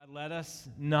Let us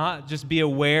not just be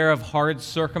aware of hard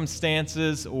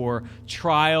circumstances or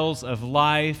trials of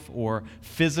life or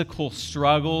physical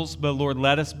struggles, but Lord,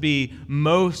 let us be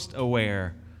most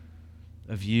aware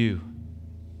of you,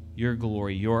 your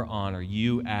glory, your honor,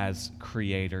 you as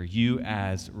creator, you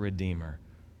as redeemer.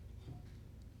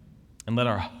 And let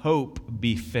our hope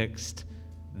be fixed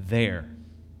there,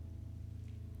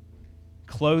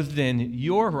 clothed in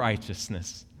your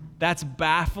righteousness. That's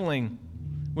baffling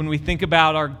when we think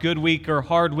about our good week or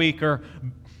hard week or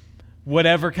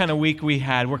whatever kind of week we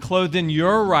had. We're clothed in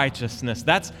your righteousness.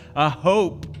 That's a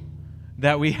hope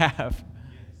that we have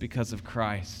because of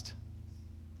Christ.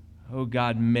 Oh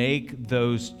God, make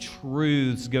those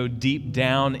truths go deep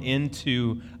down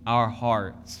into our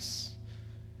hearts.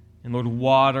 And Lord,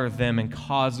 water them and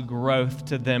cause growth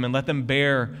to them and let them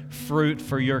bear fruit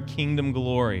for your kingdom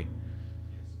glory.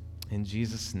 In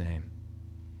Jesus' name.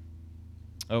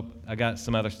 Oh, I got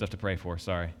some other stuff to pray for,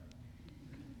 sorry.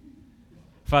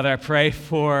 Father, I pray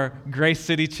for Grace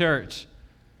City Church.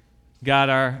 God,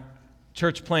 our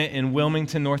church plant in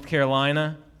Wilmington, North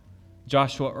Carolina,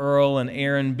 Joshua Earl and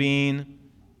Aaron Bean.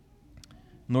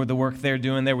 Lord, the work they're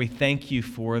doing there, we thank you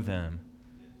for them.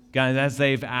 God, as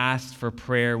they've asked for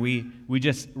prayer, we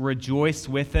just rejoice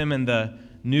with them in the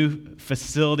new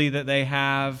facility that they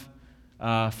have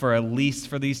for at least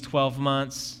for these 12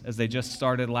 months, as they just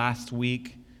started last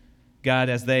week. God,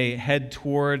 as they head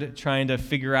toward trying to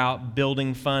figure out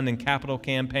building fund and capital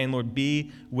campaign, Lord,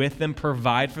 be with them,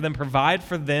 provide for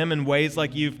them in ways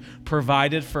like you've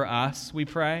provided for us, we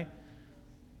pray.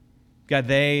 God,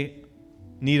 they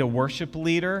need a worship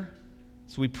leader,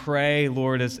 so we pray,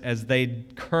 Lord, as they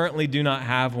currently do not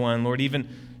have one. Lord, even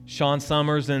Sean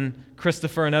Summers and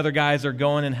Christopher and other guys are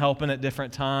going and helping at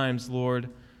different times, Lord.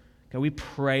 God, we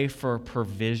pray for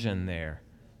provision there.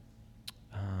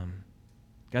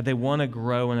 God, they want to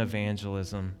grow in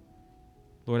evangelism.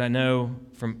 Lord, I know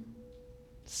from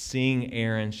seeing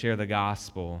Aaron share the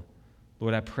gospel,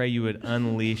 Lord, I pray you would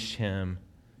unleash him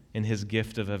in his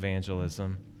gift of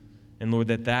evangelism. And Lord,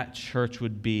 that church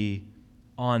would be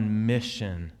on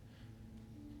mission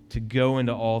to go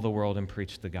into all the world and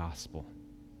preach the gospel.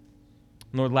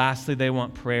 Lord, lastly, they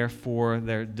want prayer for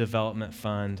their development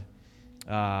fund.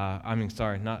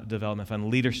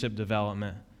 Leadership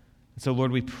development. So,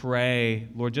 Lord, we pray,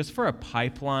 Lord, just for a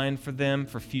pipeline for them,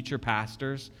 for future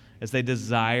pastors, as they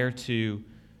desire to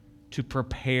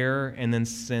prepare and then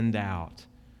send out.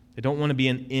 They don't want to be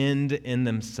an end in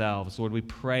themselves. Lord, we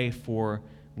pray for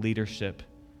leadership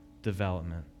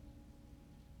development.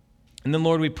 And then,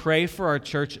 Lord, we pray for our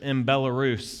church in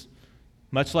Belarus.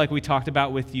 Much like we talked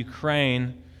about with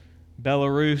Ukraine,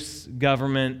 Belarus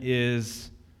government is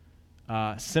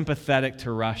sympathetic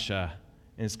to Russia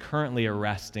and is currently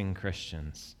arresting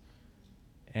Christians.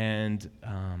 And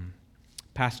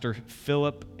Pastor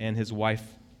Philip and his wife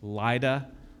Lida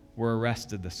were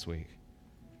arrested this week.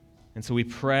 And so we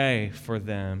pray for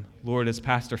them. Lord, as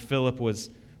Pastor Philip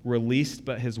was released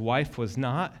but his wife was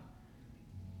not,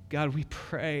 God, we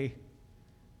pray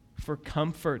for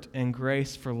comfort and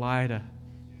grace for Lida.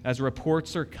 As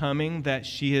reports are coming that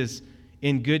she is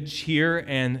in good cheer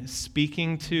and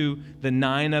speaking to the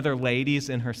 9 other ladies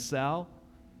in her cell,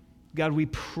 God, we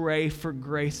pray for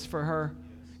grace for her.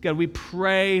 God, we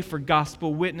pray for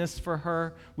gospel witness for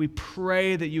her. We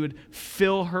pray that you would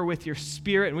fill her with your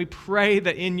spirit, and we pray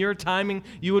that in your timing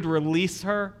you would release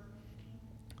her.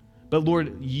 But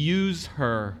Lord, use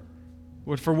her.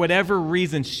 Lord, for whatever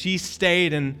reason she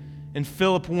stayed and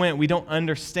Philip went, we don't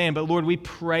understand. But Lord, we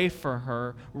pray for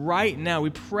her right now. We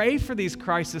pray for these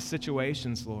crisis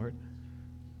situations, Lord.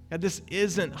 God, this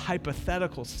isn't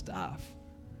hypothetical stuff.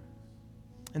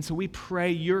 And so we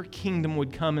pray your kingdom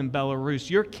would come in Belarus.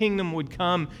 Your kingdom would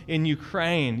come in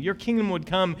Ukraine. Your kingdom would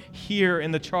come here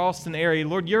in the Charleston area.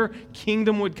 Lord, your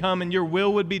kingdom would come and your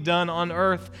will would be done on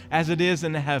earth as it is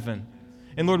in heaven.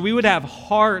 And Lord, we would have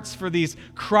hearts for these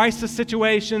crisis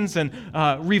situations and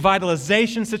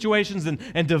revitalization situations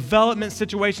and development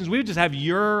situations. We would just have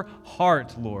your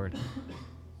heart, Lord,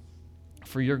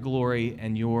 for your glory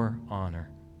and your honor.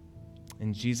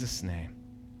 In Jesus' name,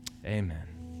 amen.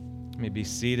 You may be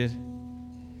seated.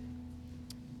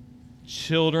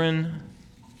 Children,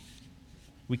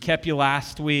 we kept you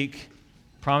last week.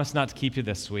 Promise not to keep you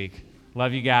this week.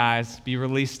 Love you guys. Be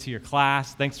released to your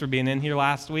class. Thanks for being in here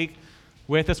last week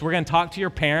with us. We're going to talk to your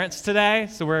parents today.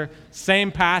 So we're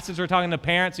same passage. We're talking to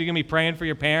parents. So you're going to be praying for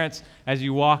your parents as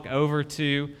you walk over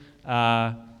to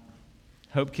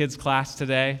Hope Kids class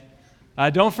today.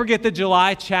 Don't forget the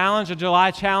July challenge. The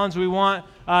July challenge we want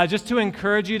just to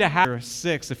encourage you to have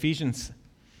Ephesians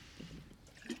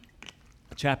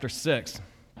chapter 6.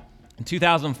 In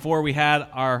 2004, we had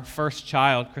our first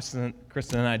child, Kristen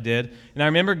and I did, and I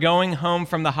remember going home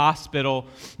from the hospital,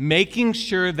 making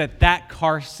sure that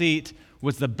car seat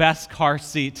was the best car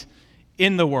seat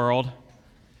in the world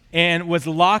and was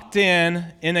locked in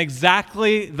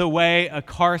exactly the way a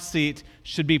car seat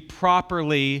should be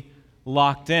properly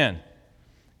locked in.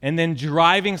 And then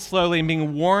driving slowly and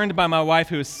being warned by my wife,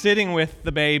 who was sitting with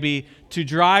the baby, to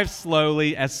drive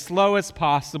slowly, as slow as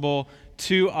possible,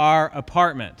 to our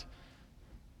apartment.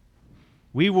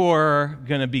 We were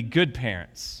going to be good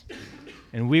parents,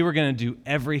 and we were going to do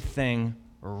everything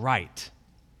right.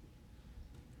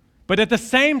 But at the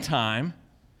same time,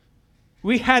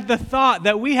 we had the thought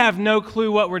that we have no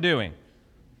clue what we're doing.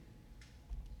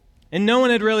 And no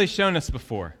one had really shown us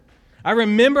before. I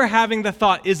remember having the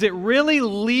thought, is it really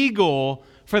legal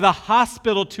for the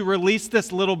hospital to release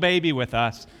this little baby with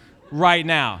us right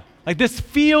now? Like, this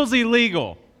feels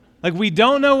illegal. Like, we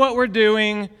don't know what we're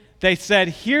doing. They said,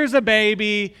 here's a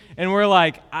baby, and we're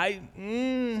like, I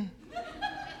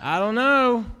don't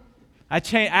know.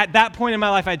 At that point in my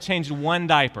life, I'd changed one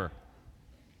diaper.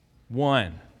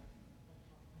 One.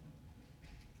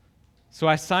 So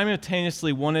I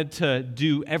simultaneously wanted to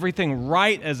do everything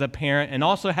right as a parent and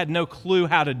also had no clue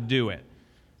how to do it.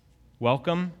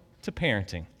 Welcome to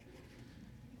parenting.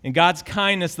 In God's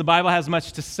kindness, the Bible has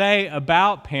much to say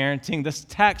about parenting. This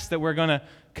text that we're going to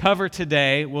cover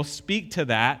today will speak to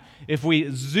that. If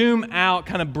we zoom out,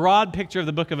 kind of broad picture of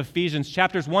the book of Ephesians,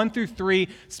 chapters 1 through 3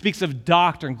 speaks of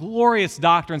doctrine, glorious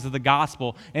doctrines of the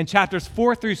gospel. And chapters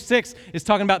 4 through 6 is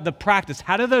talking about the practice.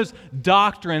 How do those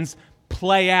doctrines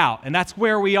play out? And that's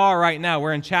where we are right now.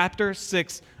 We're in chapter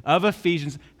 6 of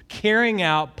Ephesians, carrying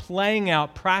out, playing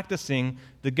out, practicing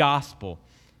the gospel.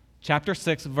 Chapter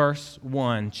 6, verse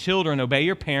 1, children, obey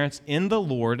your parents in the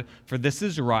Lord, for this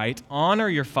is right. Honor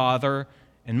your father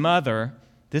and mother.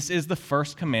 This is the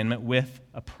first commandment with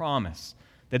a promise,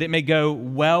 that it may go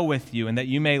well with you and that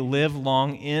you may live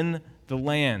long in the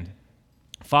land.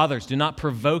 Fathers, do not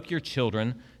provoke your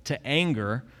children to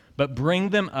anger, but bring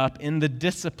them up in the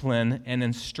discipline and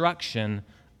instruction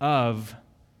of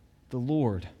the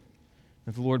Lord.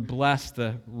 May the Lord bless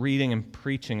the reading and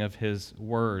preaching of His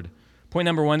word. Point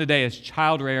number 1 today is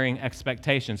child-rearing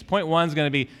expectations. Point 1 is going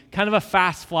to be kind of a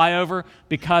fast flyover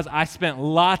because I spent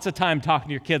lots of time talking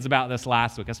to your kids about this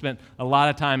last week. I spent a lot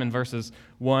of time in verses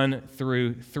 1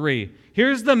 through 3.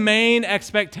 Here's the main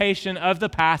expectation of the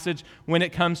passage when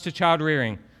it comes to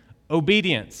child-rearing: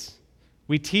 obedience.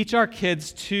 We teach our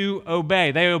kids to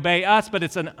obey. They obey us, but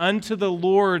it's an unto the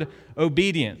Lord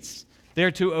obedience.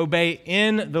 They're to obey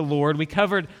in the Lord. We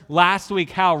covered last week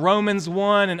how Romans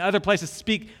 1 and other places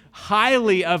speak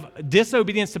highly of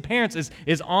disobedience to parents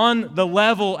is on the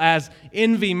level as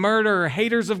envy, murder,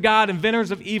 haters of God, inventors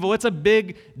of evil. It's a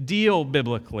big deal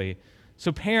biblically.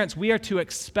 So parents, we are to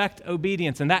expect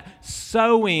obedience, and that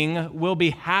sowing will be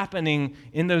happening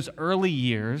in those early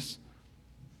years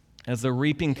as the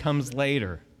reaping comes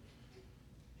later.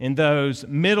 In those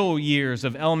middle years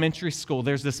of elementary school,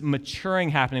 there's this maturing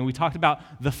happening. We talked about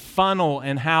the funnel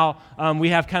and how we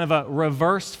have kind of a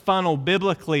reverse funnel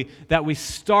biblically, that we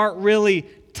start really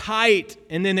tight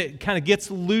and then it kind of gets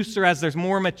looser as there's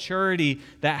more maturity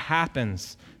that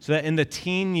happens. So that in the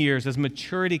teen years, as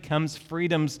maturity comes,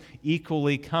 freedoms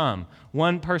equally come.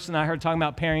 One person I heard talking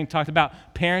about parenting talked about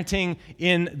parenting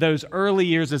in those early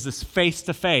years as this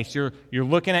face-to-face. You're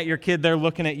looking at your kid, they're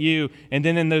looking at you. And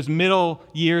then in those middle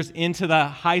years into the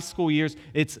high school years,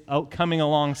 it's coming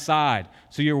alongside.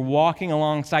 So you're walking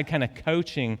alongside, kind of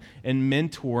coaching and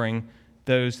mentoring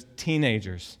those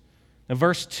teenagers. Now,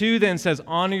 verse 2 then says,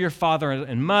 honor your father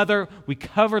and mother. We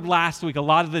covered last week a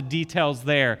lot of the details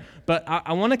there, but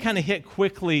I want to kind of hit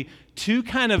quickly two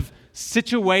kind of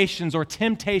situations or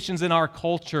temptations in our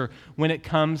culture when it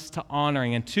comes to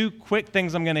honoring. And two quick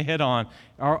things I'm going to hit on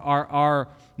are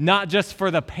not just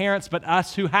for the parents, but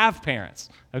us who have parents.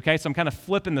 Okay, so I'm kind of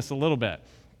flipping this a little bit.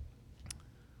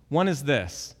 One is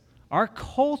this: our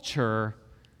culture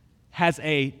has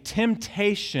a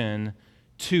temptation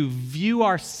to view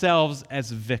ourselves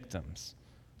as victims.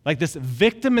 Like this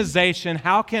victimization,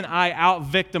 how can I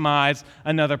out-victimize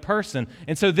another person?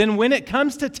 And so then when it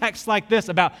comes to texts like this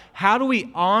about how do we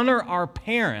honor our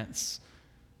parents,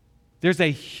 there's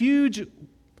a huge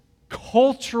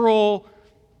cultural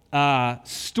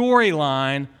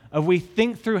storyline of we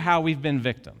think through how we've been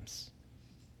victims.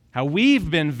 How we've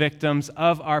been victims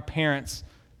of our parents'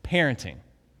 parenting.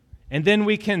 And then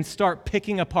we can start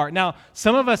picking apart. Now,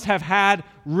 some of us have had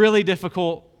really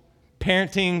difficult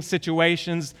parenting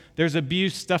situations. There's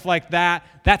abuse, stuff like that.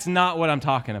 That's not what I'm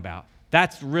talking about.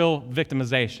 That's real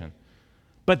victimization.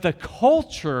 But the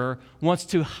culture wants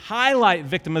to highlight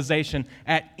victimization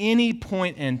at any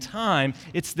point in time.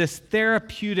 It's this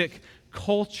therapeutic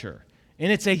culture.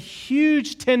 And it's a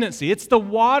huge tendency. It's the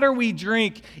water we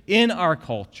drink in our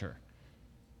culture.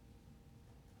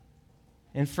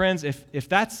 And friends, if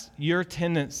that's your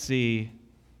tendency,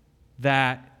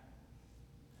 that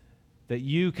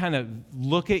you kind of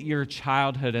look at your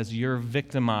childhood as you're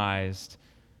victimized,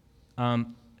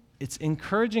 it's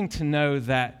encouraging to know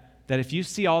that if you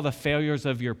see all the failures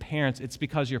of your parents, it's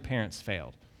because your parents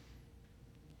failed.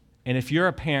 And if you're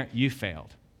a parent, you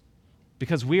failed.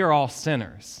 Because we are all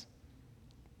sinners.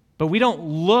 But we don't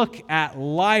look at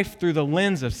life through the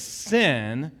lens of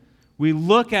sin. We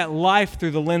look at life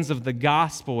through the lens of the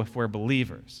gospel if we're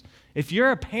believers. If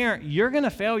you're a parent, you're going to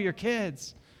fail your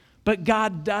kids. But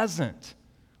God doesn't.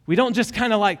 We don't just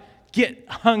kind of like get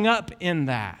hung up in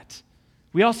that.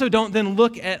 We also don't then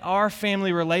look at our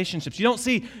family relationships. You don't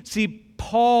see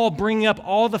Paul bringing up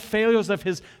all the failures of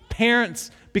his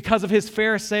parents because of his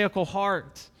Pharisaical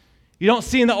heart. You don't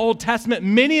see in the Old Testament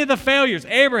many of the failures,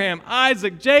 Abraham,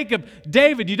 Isaac, Jacob,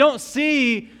 David. You don't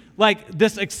see like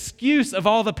this excuse of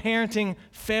all the parenting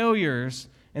failures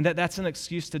and that's an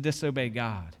excuse to disobey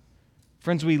God.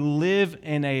 Friends, we live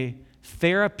in a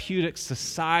therapeutic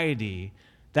society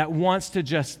that wants to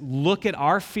just look at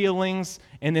our feelings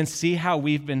and then see how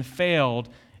we've been failed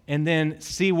and then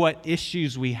see what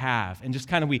issues we have. And just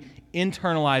kind of we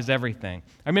internalize everything.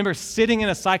 I remember sitting in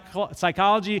a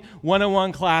Psychology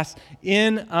 101 class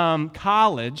in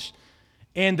college,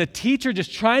 and the teacher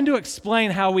just trying to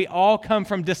explain how we all come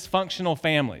from dysfunctional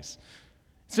families.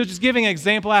 So just giving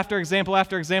example after example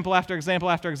after example after example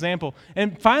after example.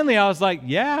 And finally I was like,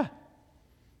 yeah.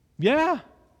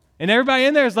 And everybody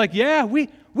in there is like, yeah,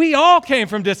 we all came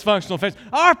from dysfunctional families.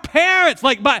 Our parents,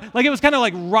 like it was kind of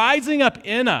like rising up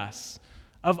in us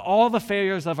of all the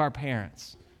failures of our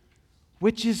parents,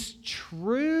 which is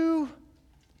true,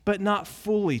 but not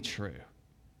fully true.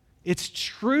 It's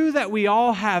true that we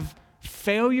all have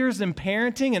failures in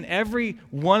parenting, and every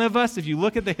one of us, if you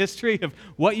look at the history of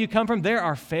what you come from, there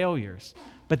are failures.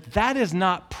 But that is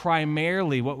not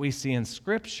primarily what we see in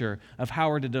Scripture of how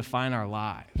we're to define our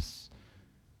lives.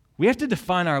 We have to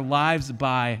define our lives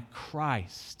by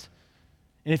Christ.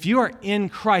 And if you are in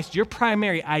Christ, your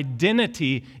primary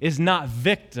identity is not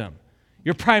victim.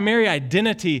 Your primary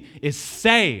identity is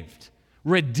saved,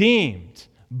 redeemed,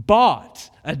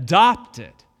 bought,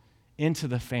 adopted into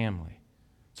the family.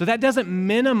 So that doesn't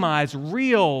minimize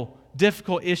real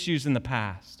difficult issues in the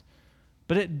past,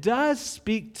 but it does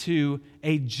speak to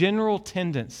a general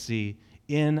tendency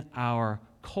in our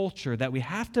culture that we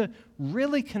have to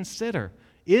really consider.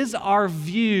 Is our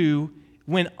view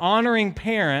when honoring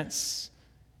parents,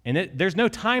 and there's no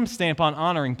timestamp on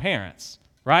honoring parents,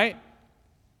 right?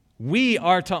 We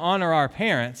are to honor our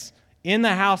parents in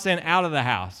the house and out of the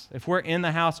house, if we're in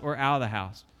the house or out of the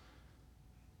house.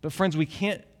 But friends, we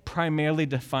can't primarily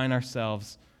define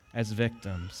ourselves as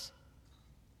victims.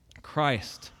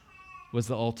 Christ was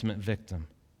the ultimate victim.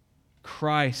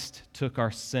 Christ took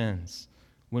our sins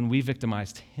when we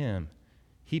victimized him.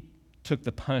 He took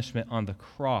the punishment on the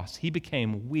cross. He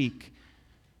became weak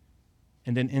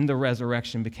and then in the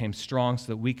resurrection became strong so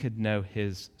that we could know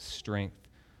his strength.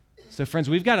 So friends,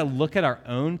 we've got to look at our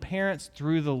own parents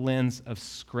through the lens of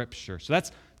Scripture. So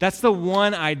that's the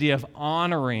one idea of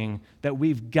honoring that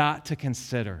we've got to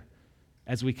consider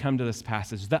as we come to this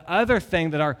passage. The other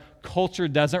thing that our culture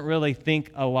doesn't really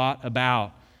think a lot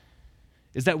about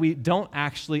is that we don't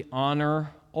actually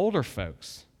honor older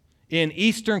folks. In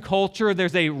Eastern culture,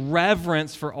 there's a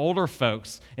reverence for older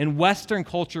folks. In Western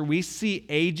culture, we see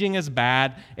aging as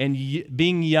bad and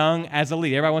being young as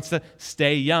elite. Everybody wants to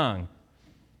stay young.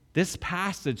 This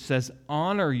passage says,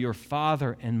 honor your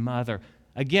father and mother.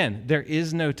 Again, there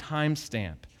is no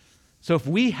timestamp. So if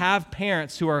we have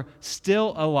parents who are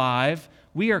still alive,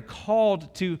 we are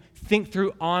called to think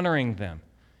through honoring them.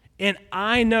 And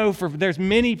I know there's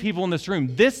many people in this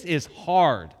room, this is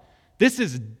hard. This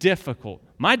is difficult.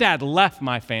 My dad left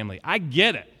my family. I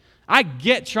get it. I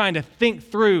get trying to think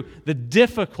through the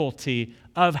difficulty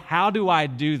of how do I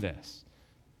do this.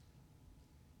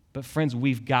 But friends,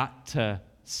 we've got to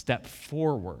step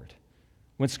forward.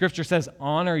 When Scripture says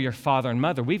honor your father and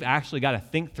mother, we've actually got to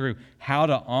think through how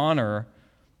to honor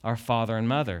our father and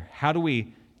mother. How do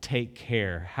we take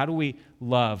care? How do we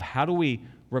love? How do we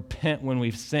repent when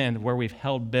we've sinned, where we've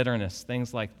held bitterness,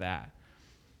 things like that?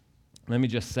 Let me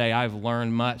just say, I've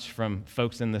learned much from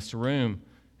folks in this room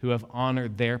who have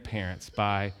honored their parents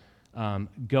by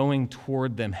going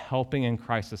toward them, helping in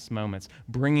crisis moments,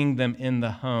 bringing them in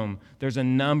the home. There's a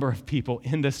number of people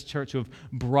in this church who have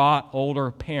brought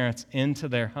older parents into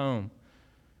their home.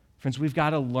 Friends, we've got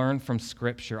to learn from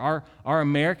Scripture. Our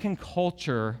American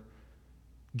culture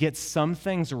gets some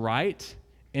things right,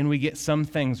 and we get some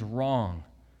things wrong.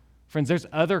 Friends, there's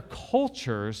other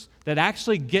cultures that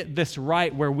actually get this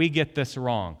right where we get this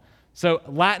wrong. So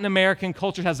Latin American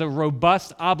culture has a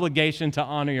robust obligation to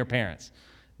honor your parents.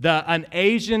 An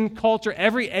Asian culture,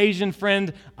 every Asian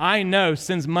friend I know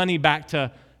sends money back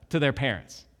to their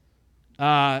parents.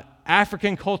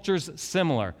 African culture's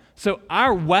similar. So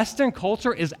our Western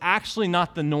culture is actually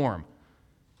not the norm.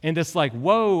 And it's like,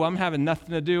 whoa, I'm having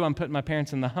nothing to do. I'm putting my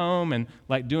parents in the home and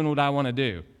like doing what I want to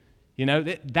do. You know,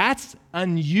 that's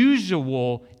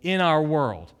unusual in our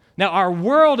world. Now, our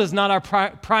world is not our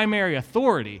primary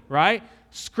authority, right?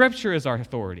 Scripture is our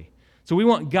authority. So we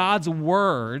want God's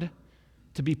word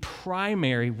to be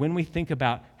primary when we think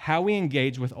about how we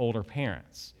engage with older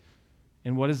parents.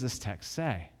 And what does this text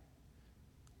say?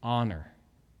 Honor.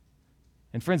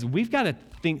 And friends, we've got to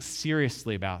think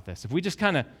seriously about this. If we just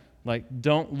kind of like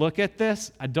don't look at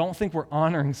this, I don't think we're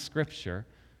honoring Scripture,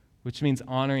 which means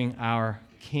honoring our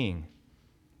King.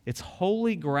 It's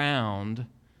holy ground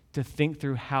to think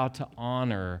through how to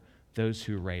honor those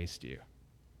who raised you.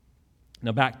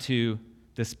 Now back to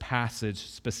this passage,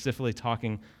 specifically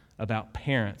talking about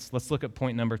parents. Let's look at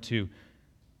point number 2,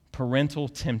 parental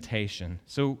temptation.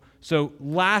 So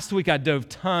last week I dove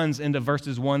tons into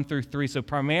verses 1 through 3, so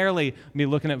primarily I'll be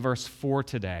looking at verse 4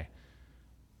 today.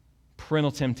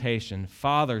 Parental temptation.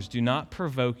 Fathers, do not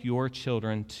provoke your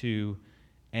children to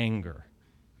anger.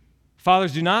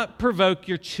 Fathers, do not provoke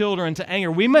your children to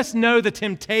anger. We must know the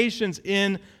temptations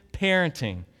in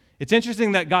parenting. It's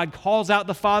interesting that God calls out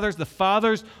the fathers. The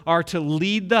fathers are to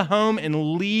lead the home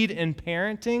and lead in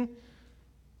parenting.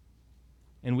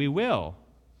 And we will.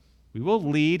 We will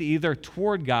lead either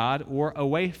toward God or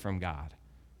away from God.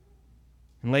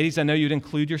 And ladies, I know you'd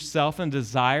include yourself in a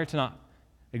desire to not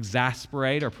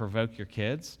exasperate or provoke your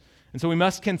kids. And so we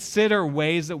must consider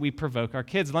ways that we provoke our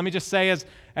kids. Let me just say, as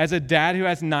a dad who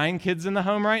has 9 kids in the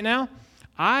home right now,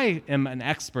 I am an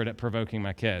expert at provoking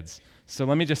my kids. So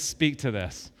let me just speak to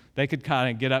this. They could kind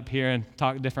of get up here and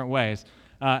talk different ways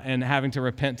and having to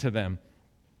repent to them.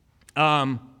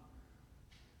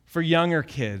 For younger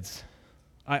kids,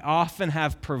 I often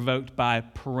have provoked by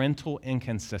parental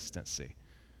inconsistency.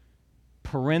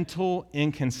 Parental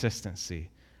inconsistency.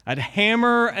 I'd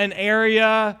hammer an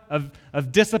area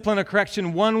of discipline or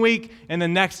correction one week, and the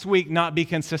next week not be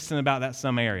consistent about that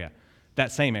same area.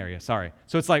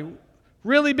 So it's like,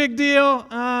 really big deal,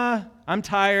 I'm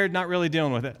tired, not really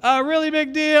dealing with it. Really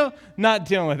big deal, not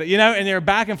dealing with it. You know, and they're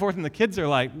back and forth, and the kids are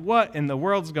like, what in the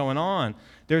world's going on?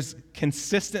 There's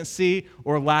consistency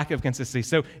or lack of consistency.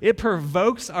 So it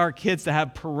provokes our kids to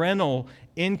have parental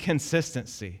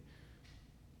inconsistency.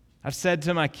 I've said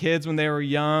to my kids when they were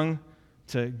young,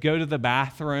 to go to the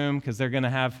bathroom because they're going to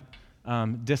have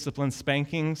discipline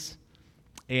spankings,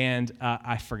 and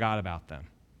I forgot about them.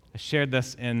 I shared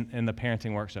this in the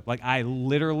parenting workshop. Like, I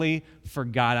literally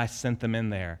forgot I sent them in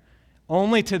there,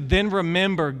 only to then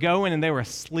remember going and they were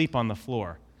asleep on the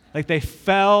floor. Like, they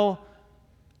fell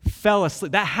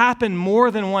asleep. That happened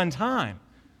more than one time.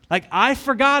 Like, I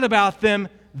forgot about them,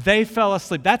 they fell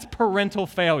asleep. That's parental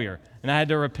failure, and I had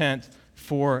to repent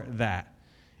for that.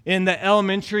 In the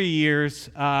elementary years,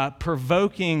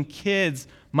 provoking kids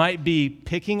might be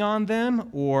picking on them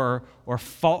or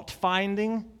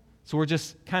fault-finding. So we're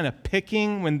just kind of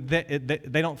picking when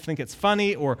they don't think it's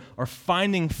funny or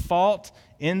finding fault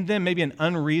in them, maybe an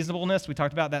unreasonableness. We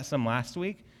talked about that some last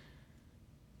week.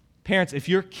 Parents, if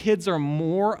your kids are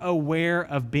more aware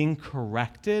of being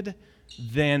corrected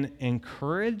than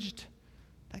encouraged,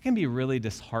 that can be really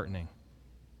disheartening.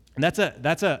 And that's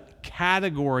a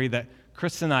category that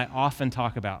Chris and I often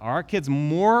talk about. Are our kids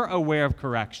more aware of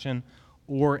correction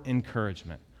or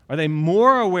encouragement? Are they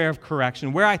more aware of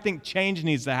correction, where I think change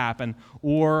needs to happen,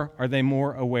 or are they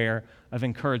more aware of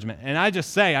encouragement? And I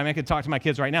just say, I could talk to my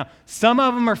kids right now. Some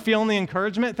of them are feeling the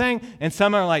encouragement thing, and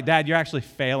some are like, Dad, you're actually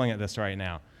failing at this right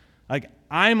now. Like,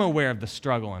 I'm aware of the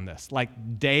struggle in this,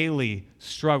 like daily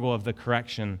struggle of the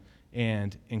correction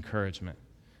and encouragement.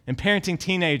 And parenting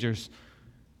teenagers,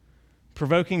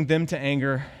 provoking them to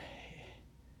anger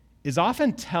is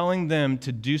often telling them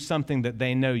to do something that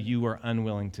they know you are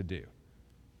unwilling to do,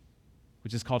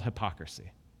 which is called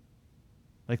hypocrisy.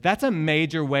 Like, that's a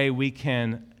major way we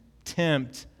can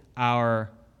tempt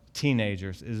our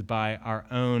teenagers, is by our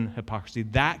own hypocrisy.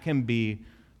 That can be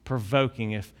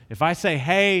provoking. If I say,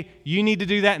 hey, you need to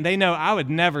do that, and they know I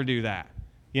would never do that,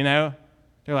 you know?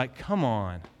 They're like, come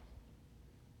on.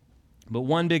 But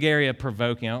one big area of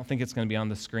provoking, I don't think it's going to be on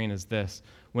the screen, is this.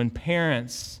 When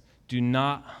parents do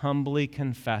not humbly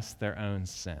confess their own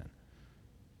sin.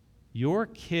 your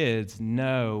kids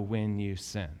know when you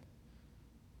sin.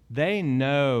 They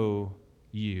know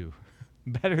you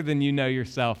better than you know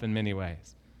yourself in many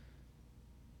ways.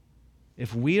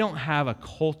 If we don't have a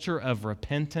culture of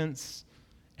repentance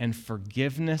and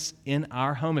forgiveness in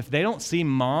our home, if they don't see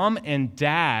mom and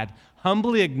dad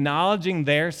humbly acknowledging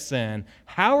their sin,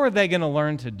 how are they going to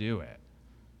learn to do it?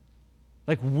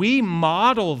 Like, we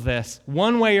model this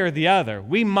one way or the other.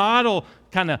 We model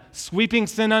kind of sweeping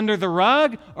sin under the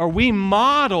rug, or we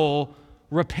model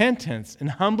repentance and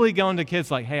humbly going to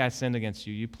kids like, hey, I sinned against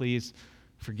you. You please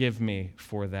forgive me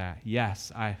for that.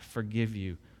 Yes, I forgive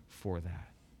you for that.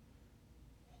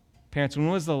 Parents, when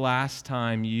was the last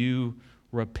time you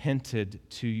repented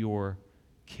to your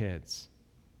kids?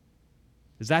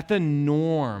 Is that the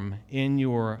norm in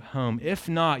your home? If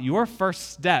not, your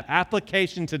first step,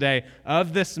 application today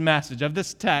of this message, of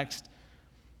this text,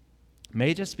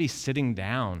 may just be sitting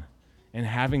down and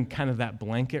having kind of that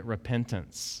blanket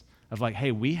repentance of like,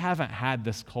 hey, we haven't had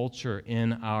this culture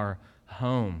in our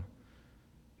home.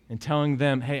 And telling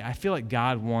them, hey, I feel like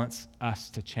God wants us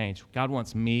to change. God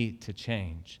wants me to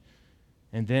change.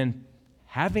 And then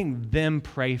having them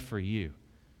pray for you.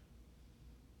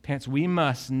 Parents, we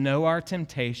must know our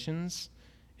temptations,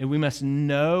 and we must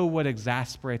know what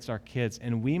exasperates our kids,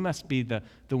 and we must be the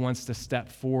ones to step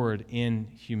forward in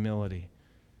humility.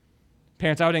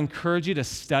 Parents, I would encourage you to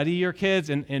study your kids.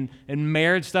 In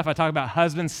marriage stuff, I talk about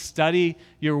husbands, study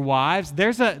your wives.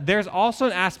 There's also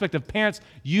an aspect of parents,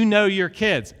 you know your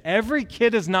kids. Every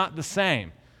kid is not the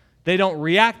same. They don't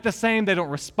react the same. They don't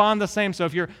respond the same. So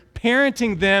if you're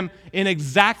parenting them in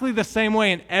exactly the same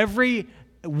way in every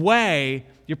way,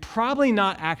 you're probably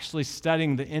not actually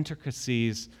studying the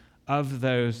intricacies of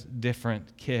those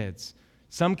different kids.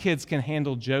 Some kids can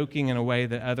handle joking in a way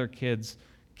that other kids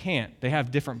can't. They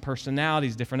have different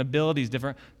personalities, different abilities,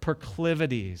 different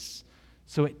proclivities.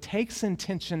 So it takes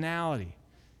intentionality.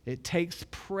 It takes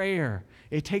prayer.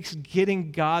 It takes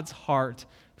getting God's heart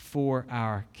for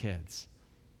our kids.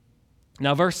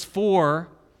 Now, verse 4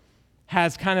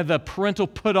 has kind of the parental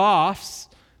put-offs,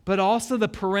 but also the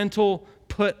parental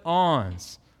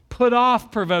put-ons. Put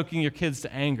off provoking your kids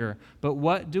to anger, but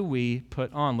what do we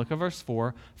put on? Look at verse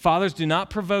 4. Fathers, do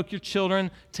not provoke your children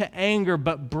to anger,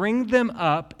 but bring them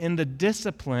up in the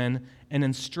discipline and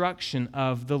instruction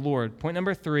of the Lord. Point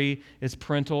number 3 is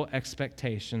parental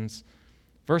expectations.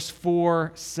 Verse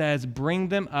 4 says, bring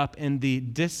them up in the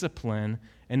discipline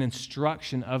and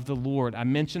instruction of the Lord. I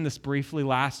mentioned this briefly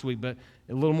last week, but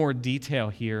a little more detail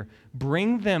here.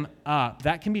 Bring them up.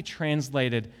 That can be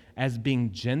translated as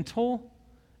being gentle,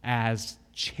 as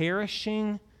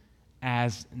cherishing,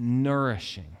 as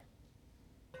nourishing.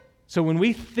 So when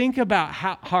we think about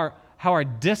how our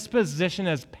disposition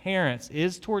as parents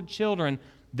is toward children,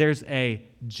 there's a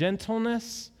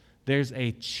gentleness, there's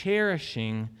a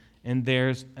cherishing, and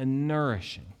there's a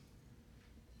nourishing.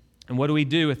 And what do we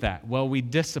do with that? Well, we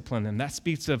discipline them. That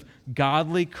speaks of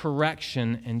godly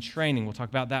correction and training. We'll talk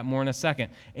about that more in a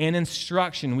second. And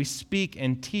instruction. We speak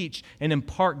and teach and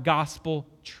impart gospel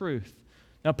truth.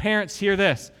 Now, parents, hear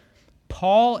this.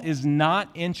 Paul is not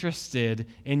interested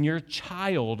in your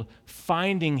child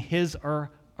finding his or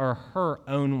her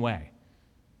own way.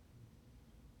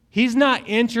 He's not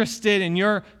interested in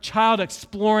your child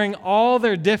exploring all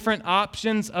their different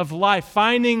options of life,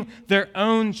 finding their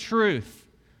own truth.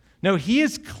 No, he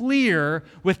is clear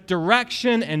with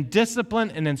direction and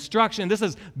discipline and instruction. This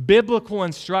is biblical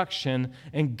instruction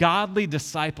and godly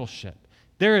discipleship.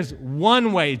 There is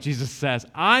one way, Jesus says.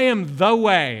 I am the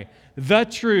way, the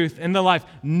truth, and the life.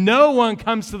 No one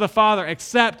comes to the Father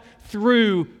except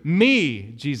through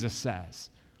me, Jesus says.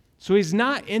 So he's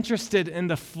not interested in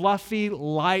the fluffy,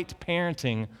 light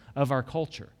parenting of our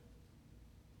culture.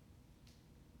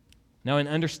 Now, in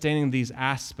understanding these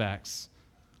aspects,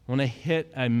 I want to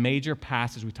hit a major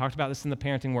passage. We talked about this in the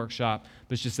parenting workshop,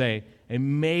 but it's just a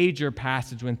major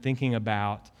passage when thinking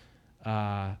about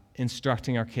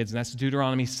instructing our kids, and that's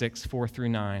Deuteronomy 6, 4 through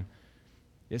 9.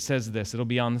 It says this. It'll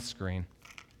be on the screen.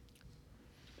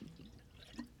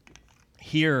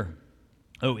 Hear,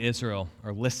 O Israel,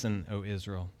 or listen, O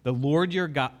Israel. The Lord your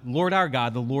God, Lord our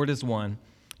God, the Lord is one.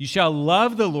 You shall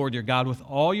love the Lord your God with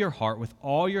all your heart, with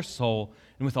all your soul,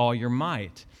 and with all your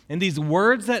might. And these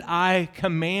words that I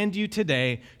command you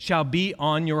today shall be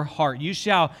on your heart. You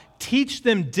shall teach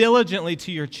them diligently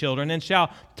to your children, and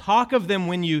shall talk of them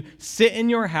when you sit in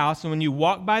your house, and when you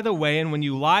walk by the way, and when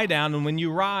you lie down, and when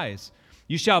you rise.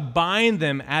 You shall bind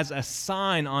them as a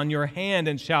sign on your hand,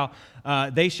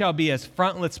 and they shall be as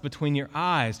frontlets between your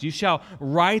eyes. You shall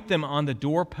write them on the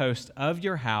doorpost of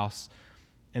your house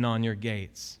and on your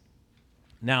gates.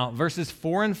 Now, verses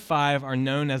 4 and 5 are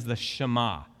known as the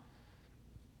Shema.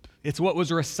 It's what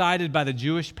was recited by the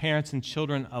Jewish parents and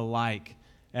children alike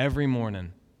every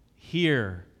morning.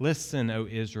 Hear, listen, O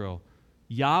Israel.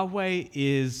 Yahweh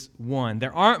is one.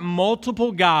 There aren't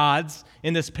multiple gods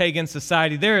in this pagan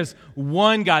society. There is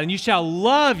one God, and you shall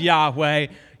love Yahweh,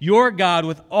 your God,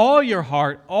 with all your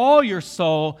heart, all your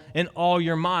soul, and all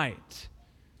your might.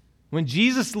 When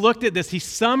Jesus looked at this, he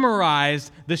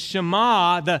summarized the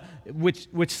Shema,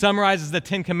 which summarizes the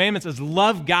Ten Commandments, as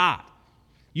love God.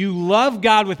 You love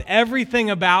God with everything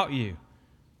about you.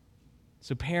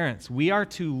 So parents, we are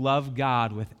to love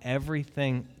God with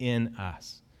everything in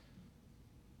us,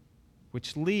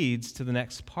 which leads to the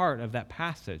next part of that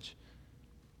passage.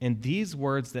 And these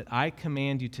words that I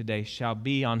command you today shall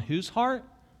be on whose heart?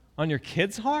 On your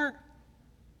kid's heart?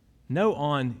 No,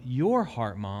 on your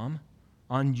heart, Mom.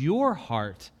 On your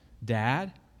heart,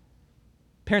 Dad.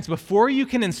 Parents, before you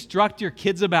can instruct your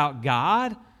kids about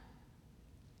God,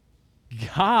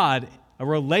 a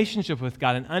relationship with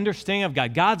God, an understanding of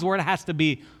God, God's word has to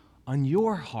be on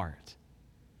your heart.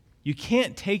 You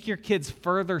can't take your kids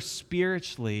further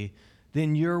spiritually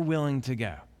than you're willing to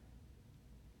go.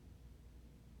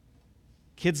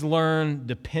 Kids learn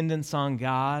dependence on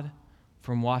God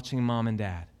from watching mom and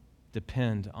dad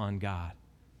depend on God.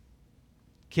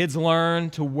 Kids learn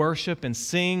to worship and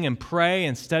sing and pray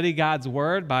and study God's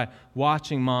word by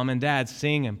watching mom and dad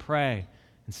sing and pray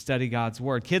and study God's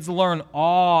word. Kids learn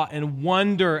awe and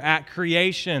wonder at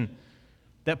creation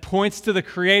that points to the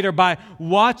Creator by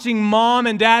watching mom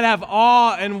and dad have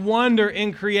awe and wonder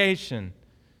in creation.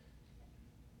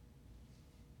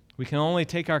 We can only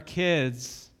take our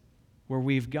kids where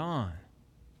we've gone.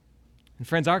 And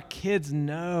friends, our kids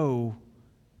know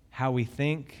how we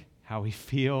think, how we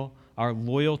feel, our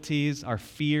loyalties, our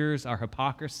fears, our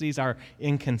hypocrisies, our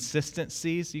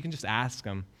inconsistencies. You can just ask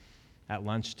them at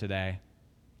lunch today.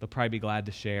 They'll probably be glad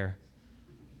to share.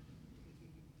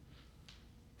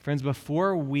 Friends,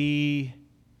 before we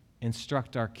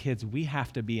instruct our kids, we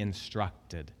have to be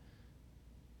instructed.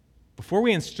 Before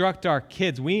we instruct our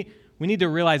kids, we need to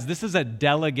realize this is a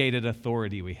delegated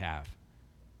authority we have.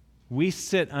 We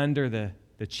sit under the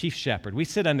chief shepherd. We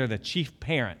sit under the chief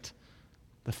parent,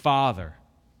 the father.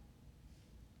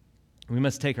 We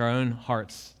must take our own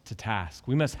hearts to task.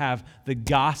 We must have the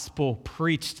gospel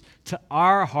preached to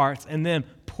our hearts and then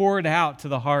poured out to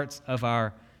the hearts of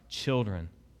our children.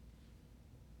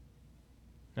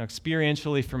 Now,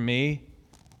 experientially for me,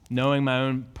 knowing my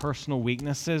own personal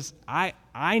weaknesses,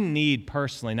 I need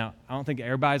personally, now I don't think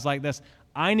everybody's like this,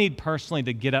 I need personally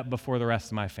to get up before the rest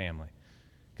of my family.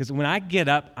 Because when I get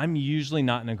up, I'm usually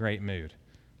not in a great mood.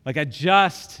 Like I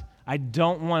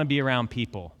don't want to be around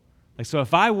people. Like, so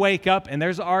if I wake up and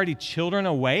there's already children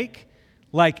awake,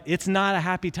 like it's not a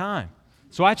happy time.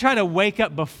 So I try to wake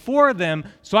up before them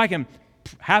so I can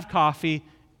have coffee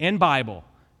and Bible.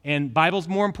 And Bible's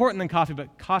more important than coffee,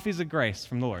 but coffee's a grace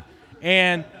from the Lord.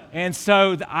 And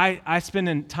so I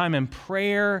spend time in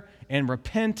prayer and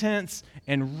repentance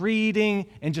and reading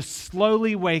and just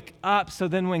slowly wake up so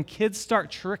then when kids start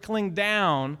trickling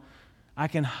down, I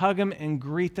can hug them and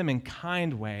greet them in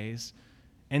kind ways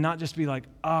and not just be like,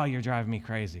 oh, you're driving me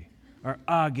crazy, or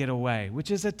oh, get away,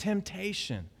 which is a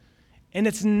temptation. And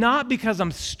it's not because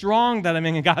I'm strong that I'm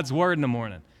in God's word in the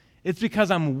morning. It's because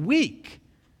I'm weak.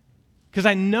 Because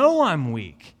I know I'm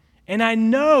weak. And I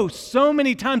know so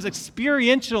many times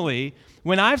experientially,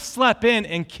 when I've slept in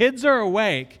and kids are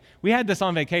awake, we had this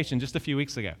on vacation just a few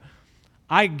weeks ago.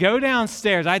 I go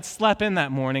downstairs, I'd slept in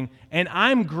that morning, and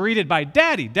I'm greeted by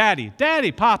daddy, daddy,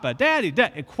 daddy, papa, daddy,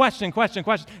 daddy, question.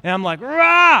 And I'm like,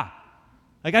 rah!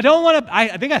 Like I don't want to,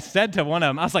 I think I said to one of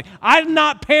them, I was like, I'm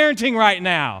not parenting right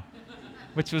now,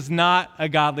 which was not a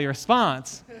godly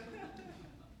response.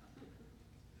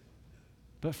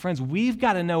 But friends, we've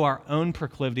got to know our own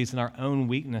proclivities and our own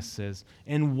weaknesses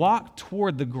and walk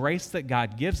toward the grace that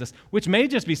God gives us, which may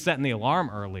just be setting the alarm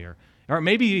earlier, or it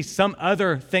may be some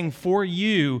other thing for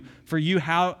you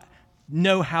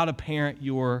know how to parent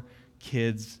your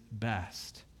kids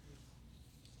best.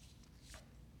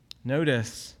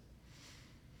 Notice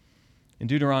in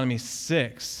Deuteronomy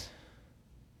 6,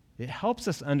 it helps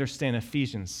us understand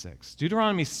Ephesians 6.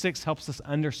 Deuteronomy 6 helps us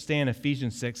understand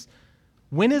Ephesians 6.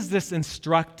 When is this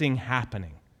instructing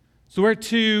happening? So we're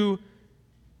to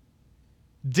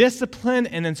discipline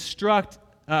and instruct,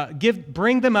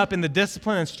 bring them up in the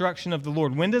discipline and instruction of the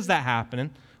Lord. When does that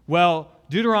happen? Well,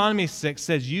 Deuteronomy 6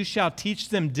 says, you shall teach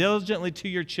them diligently to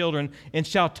your children and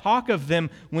shall talk of them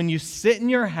when you sit in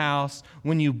your house,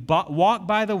 when you walk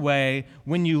by the way,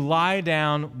 when you lie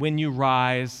down, when you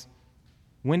rise.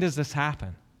 When does this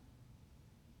happen?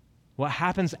 Well, it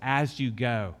happens as you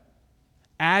go.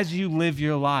 As you live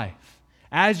your life,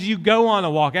 as you go on a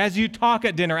walk, as you talk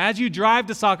at dinner, as you drive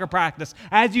to soccer practice,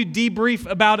 as you debrief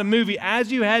about a movie,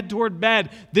 as you head toward bed.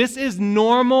 This is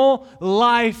normal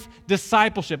life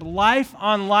discipleship, life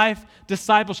on life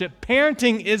discipleship.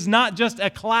 Parenting is not just a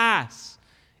class,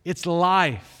 it's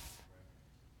life.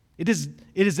 It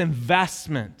is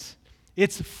investment.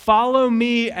 It's follow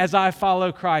me as I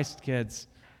follow Christ, kids.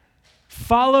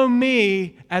 Follow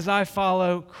me as I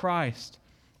follow Christ.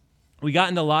 We got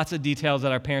into lots of details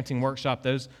at our parenting workshop.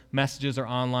 Those messages are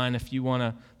online if you want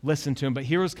to listen to them. But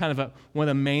here was kind of one of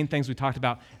the main things we talked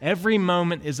about. Every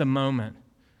moment is a moment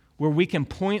where we can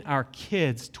point our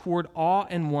kids toward awe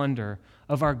and wonder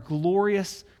of our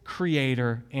glorious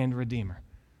Creator and Redeemer.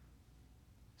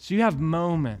 So you have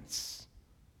moments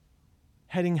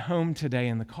heading home today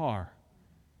in the car.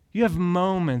 You have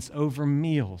moments over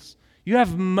meals. You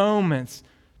have moments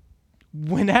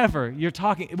whenever you're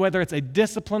talking, whether it's a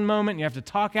discipline moment, you have to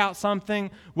talk out something,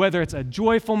 whether it's a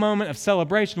joyful moment of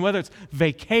celebration, whether it's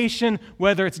vacation,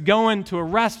 whether it's going to a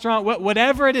restaurant,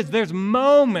 whatever it is, there's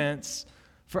moments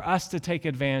for us to take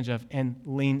advantage of and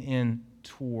lean in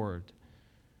toward.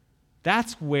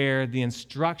 That's where the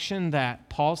instruction that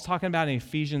Paul's talking about in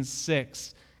Ephesians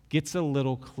 6 gets a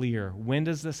little clear. When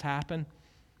does this happen?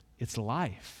 It's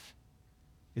life.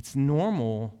 It's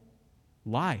normal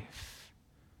life.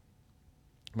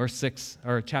 Verse 6,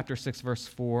 or chapter 6, verse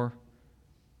 4,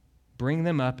 bring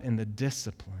them up in the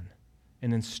discipline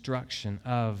and instruction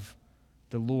of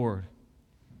the Lord.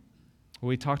 Well,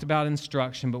 we talked about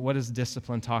instruction, but what is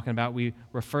discipline talking about? We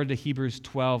referred to Hebrews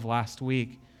 12 last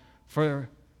week. For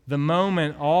the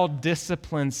moment, all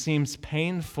discipline seems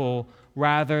painful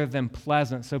rather than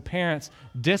pleasant. So parents,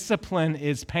 discipline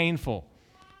is painful.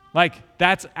 Like,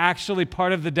 that's actually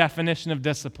part of the definition of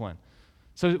discipline.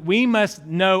 So we must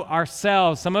know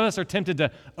ourselves. Some of us are tempted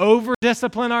to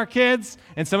over-discipline our kids,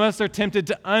 and some of us are tempted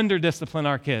to under-discipline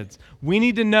our kids. We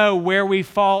need to know where we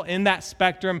fall in that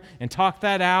spectrum and talk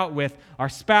that out with our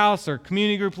spouse or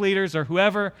community group leaders or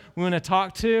whoever we want to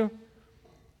talk to.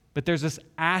 But there's this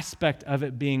aspect of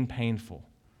it being painful.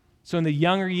 So in the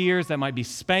younger years, that might be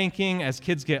spanking. As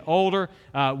kids get older,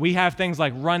 we have things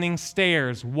like running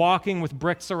stairs, walking with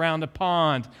bricks around a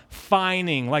pond,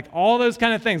 fining, like all those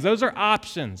kind of things. Those are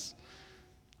options.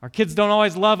 Our kids don't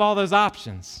always love all those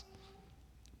options.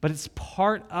 But it's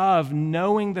part of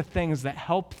knowing the things that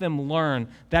help them learn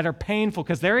that are painful,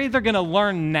 because they're either going to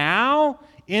learn now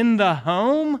in the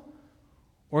home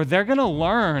or they're going to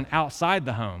learn outside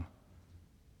the home.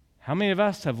 How many of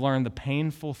us have learned the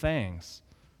painful things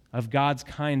of God's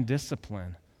kind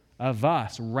discipline, of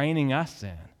us, reining us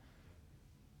in?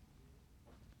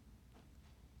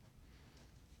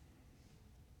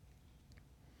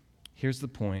 Here's the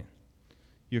point.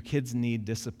 Your kids need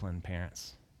discipline,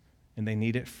 parents, and they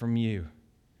need it from you.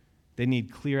 They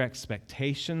need clear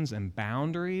expectations and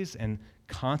boundaries and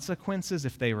consequences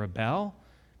if they rebel,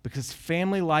 because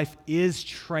family life is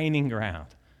training ground.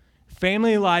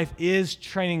 Family life is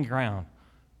training ground.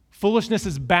 Foolishness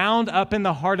is bound up in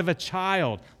the heart of a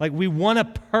child. Like, we want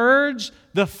to purge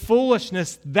the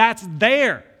foolishness that's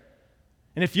there.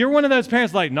 And if you're one of those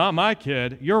parents like, not my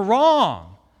kid, you're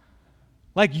wrong.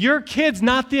 Like, your kid's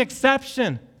not the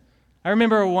exception. I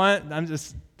remember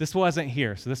this wasn't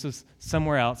here, so this was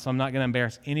somewhere else, so I'm not going to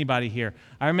embarrass anybody here.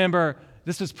 I remember,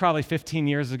 this was probably 15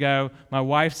 years ago, my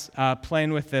wife's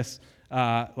playing with this,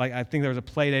 I think there was a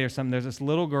play day or something. There's this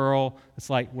little girl that's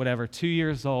 2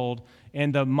 years old,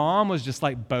 and the mom was just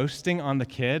boasting on the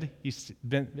kid.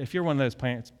 If you're one of those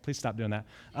parents, please stop doing that.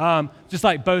 Just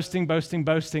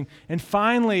boasting. And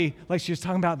finally, she was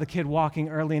talking about the kid walking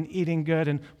early and eating good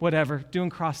and whatever, doing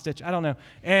cross stitch, I don't know.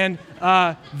 And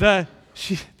the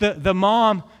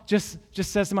mom just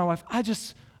says to my wife, I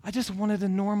just wanted a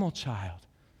normal child.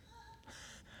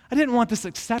 I didn't want this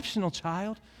exceptional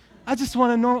child. I just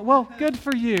want a normal. Well, good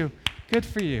for you. Good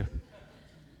for you.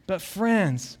 But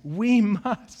friends, we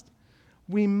must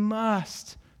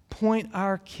point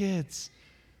our kids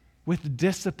with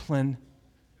discipline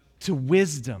to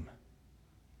wisdom.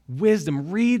 Wisdom.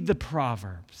 Read the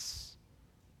Proverbs.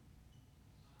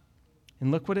 And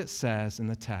look what it says in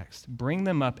the text. Bring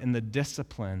them up in the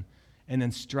discipline and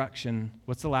instruction.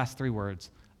 What's the last three words?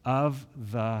 Of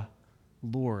the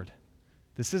Lord.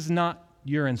 This is not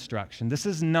your instruction. This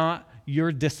is not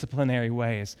your disciplinary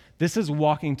ways. This is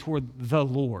walking toward the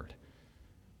Lord.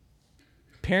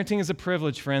 Parenting is a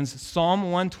privilege, friends.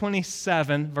 Psalm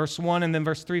 127, verse 1 and then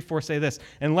verse 3, 4 say this: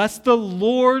 unless the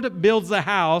Lord builds a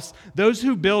house, those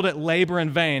who build it labor in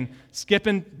vain.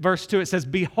 Skipping verse 2, it says,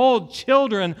 behold,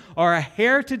 children are a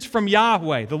heritage from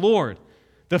Yahweh, the Lord.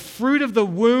 The fruit of the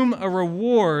womb a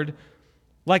reward.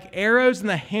 Like arrows in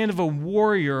the hand of a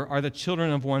warrior are the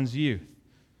children of one's youth.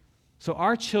 So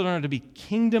our children are to be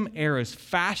kingdom arrows,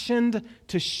 fashioned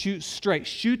to shoot straight.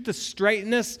 Shoot the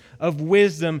straightness of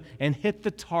wisdom and hit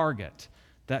the target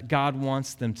that God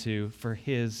wants them to for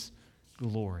His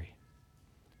glory.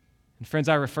 And friends,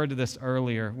 I referred to this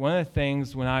earlier. One of the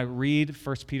things when I read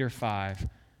 1 Peter 5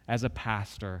 as a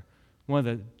pastor, one of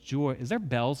the joy, is there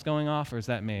bells going off or is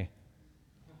that me?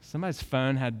 Somebody's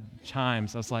phone had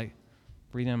chimes. I was like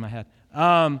reading in my head.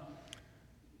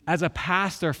 As a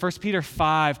pastor, 1 Peter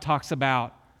 5 talks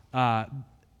about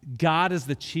God as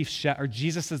the chief shepherd, or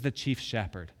Jesus as the chief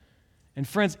shepherd. And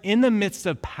friends, in the midst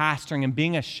of pastoring and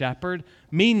being a shepherd,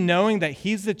 me knowing that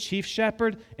He's the chief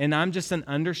shepherd and I'm just an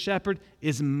under shepherd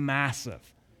is massive.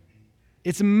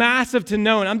 It's massive to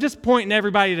know, and I'm just pointing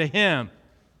everybody to Him,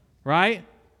 right?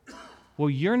 Well,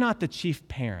 you're not the chief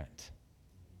parent.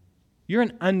 You're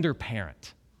an under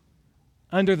parent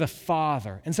under the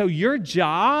Father. And so your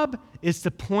job is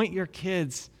to point your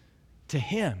kids to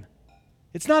Him.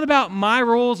 It's not about my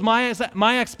rules, my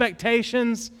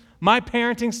expectations, my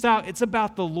parenting style. It's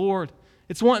about the Lord.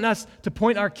 It's wanting us to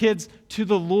point our kids to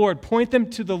the Lord. Point them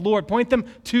to the Lord. Point them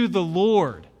to the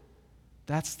Lord.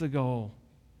 That's the goal.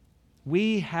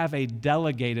 We have a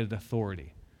delegated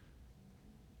authority.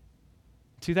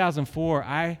 2004,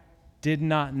 I did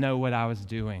not know what I was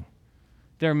doing.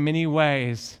 There are many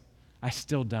ways I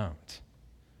still don't.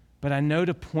 But I know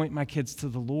to point my kids to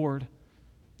the Lord.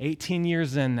 18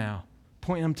 years in now,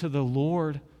 point them to the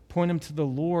Lord. Point them to the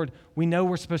Lord. We know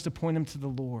we're supposed to point them to the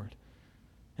Lord.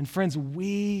 And friends,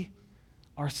 we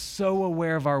are so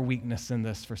aware of our weakness in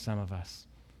this for some of us.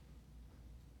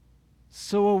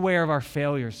 So aware of our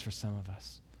failures for some of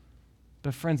us.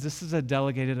 But friends, this is a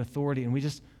delegated authority, and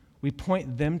we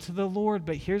point them to the Lord,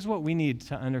 but here's what we need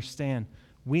to understand.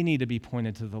 We need to be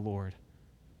pointed to the Lord.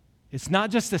 It's not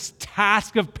just this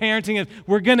task of parenting,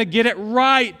 we're going to get it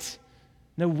right.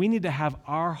 No, we need to have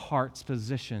our hearts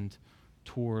positioned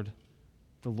toward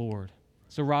the Lord.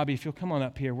 So Robbie, if you'll come on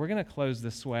up here, we're going to close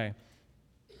this way.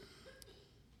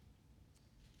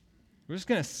 We're just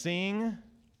going to sing,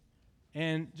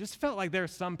 and just felt like there are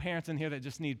some parents in here that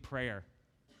just need prayer.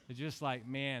 They're just like,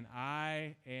 man,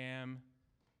 I am